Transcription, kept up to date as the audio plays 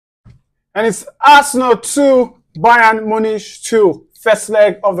And it's Arsenal 2, Bayern Munich 2. First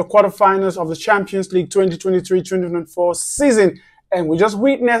leg of the quarterfinals of the Champions League 2023-2024 season. And we just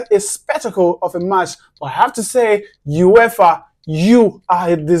witnessed a spectacle of a match. But I have to say, Uefa, you are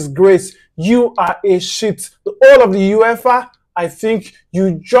a disgrace. You are a shit. All of the Uefa, I think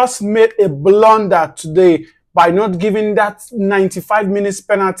you just made a blunder today by not giving that 95 minutes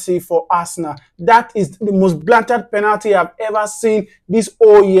penalty for Arsenal. That is the most blatant penalty I've ever seen this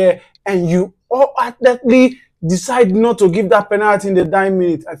whole year. And you wholeheartedly decide not to give that penalty in the 9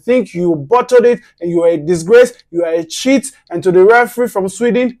 minutes. I think you bottled it and you are a disgrace. You are a cheat. And to the referee from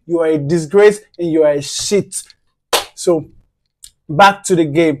Sweden, you are a disgrace and you are a shit. So, back to the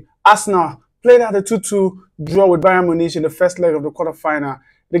game. Arsenal played at a 2-2 draw with Bayern Munich in the first leg of the quarterfinal.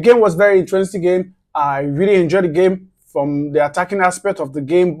 The game was a very interesting game. I really enjoyed the game from the attacking aspect of the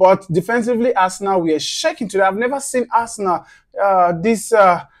game, but defensively, Arsenal, we are shaking today. I've never seen Arsenal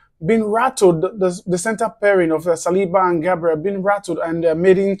being rattled. The center pairing of Saliba and Gabriel being rattled and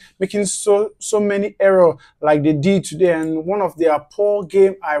making so many errors like they did today. And one of their poor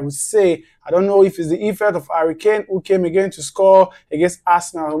game, I would say, I don't know if it's the effect of Harry Kane, who came again to score against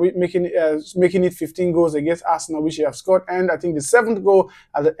Arsenal, making it 15 goals against Arsenal, which he have scored. And I think the 7th goal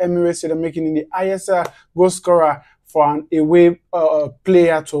at the Emirates, they're making it the highest goal scorer for an away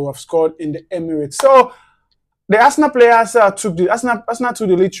player to have scored in the Emirates. So the Arsenal players took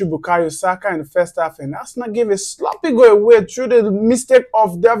the lead through Bukayo Saka in the first half, and Arsenal gave a sloppy goal away through the mistake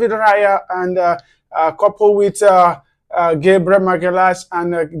of David Raya and coupled with Gabriel Magalhaes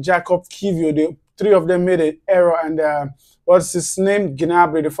and Jacob Kiwior. The three of them made an error, and what's his name?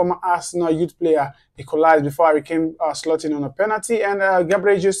 Gnabry, the former Arsenal youth player, equalized before he came slotting on a penalty, and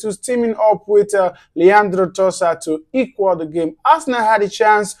Gabriel Jesus teaming up with Leandro Trossard to equal the game. Arsenal had a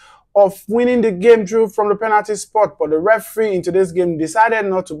chance of winning the game through from the penalty spot, but the referee in today's game decided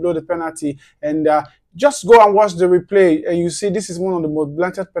not to blow the penalty. And just go and watch the replay, and you see this is one of the most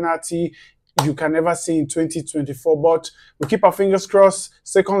blatant penalty you can ever see in 2024. But we keep our fingers crossed.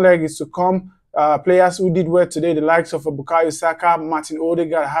 Second leg is to come. Players who did well today, the likes of Bukayo Saka, Martin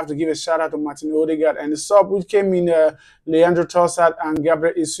Odegaard. I have to give a shout out to Martin Odegaard, and the sub which came in, Leandro Trossard and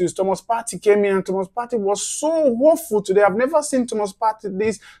Gabriel Jesus. Thomas Partey came in, and Thomas Partey was so woeful today. I've never seen Thomas Partey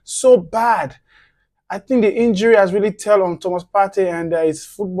this so bad. I think the injury has really told on Thomas Partey, and his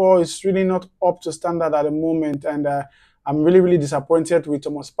football is really not up to standard at the moment. And I'm really disappointed with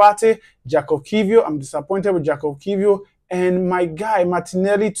Thomas Partey. Jacob Kiwior, I'm disappointed with Jacob Kiwior. And my guy,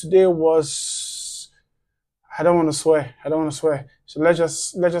 Martinelli, today was, I don't want to swear. So let's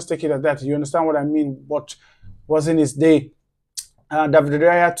just take it at that. You understand what I mean? But wasn't his day. David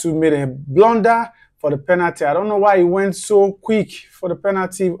Raya too made a blunder for the penalty. I don't know why he went so quick for the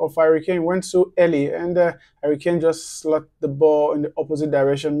penalty of Harry Kane. He went so early, and Harry Kane just slot the ball in the opposite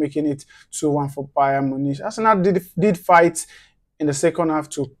direction, making it 2-1 for Bayern Munich. Arsenal did fight in the second half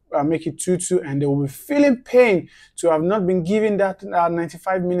to make it 2-2, and they will be feeling pain to have not been given that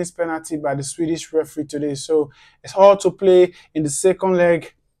 95 minutes penalty by the Swedish referee today. So it's all to play in the second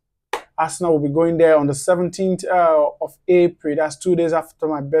leg. Arsenal will be going there on the 17th of April. That's 2 days after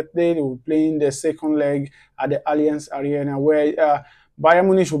my birthday. They will be playing the second leg at the Allianz Arena, where Bayern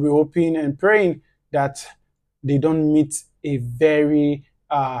Munich will be hoping and praying that they don't meet a very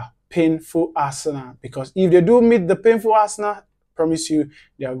painful Arsenal. Because if they do meet the painful Arsenal, promise you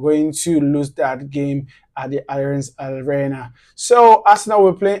they are going to lose that game at the Allianz Arena. So Arsenal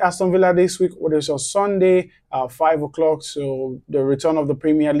will play Aston Villa this week, which is on Sunday, 5 o'clock. So the return of the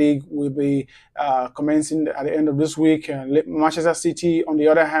Premier League will be commencing at the end of this week. Manchester City, on the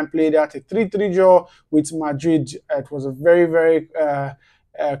other hand, played at a 3-3 draw with Madrid. It was a very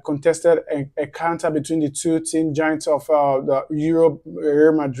contested encounter between the two team giants of the Europe.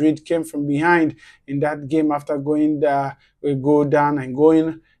 Real Madrid came from behind in that game after going there, go down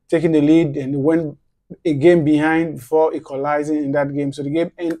and taking the lead, and went a game behind before equalizing in that game. So the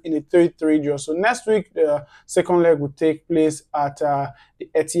game ended in a 3-3 draw. So next week, the second leg will take place at the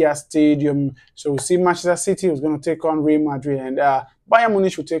Etihad Stadium. So we'll see Manchester City who's going to take on Real Madrid, and Bayern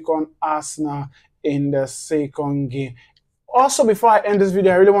Munich will take on Arsenal in the second game. Also, before I end this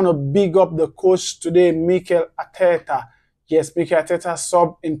video, I really want to big up the coach today, Mikel Arteta. Yes, Mikel Arteta's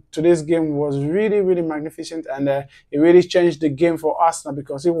sub in today's game was really magnificent, and it really changed the game for Arsenal,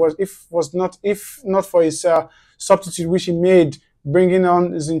 because if not for his substitute which he made, bringing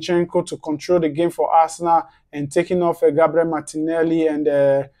on Zinchenko to control the game for Arsenal and taking off Gabriel Martinelli and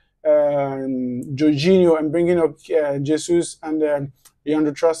Jorginho and bringing up Jesus and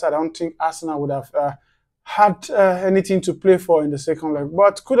Leandro Trossard, I don't think Arsenal would have had anything to play for in the second leg.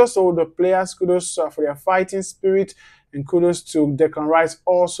 But kudos to all the players, kudos for their fighting spirit, And kudos to Declan Rice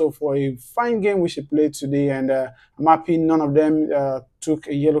also for a fine game which he played today. And I'm happy none of them took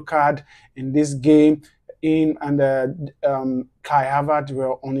a yellow card in this game. Kai Havertz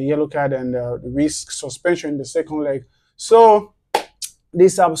were on a yellow card and risk suspension in the second leg. So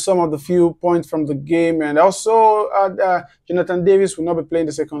these are some of the few points from the game. And also, Jonathan Davis will not be playing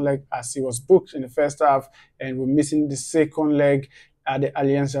the second leg as he was booked in the first half, and we're missing the second leg at the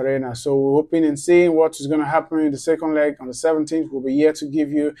Allianz Arena. So we're hoping and seeing what is going to happen in the second leg on the 17th. We'll be here to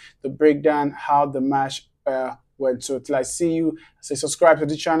give you the breakdown how the match went. So till I see you, say subscribe to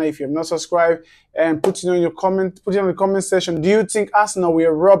the channel if you have not subscribed, and put it in your comment. Put it in the comment section. Do you think Arsenal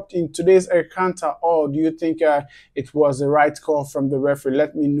were robbed in today's encounter, or do you think it was the right call from the referee?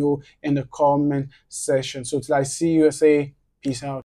 Let me know in the comment section. So till I see you, I say peace out.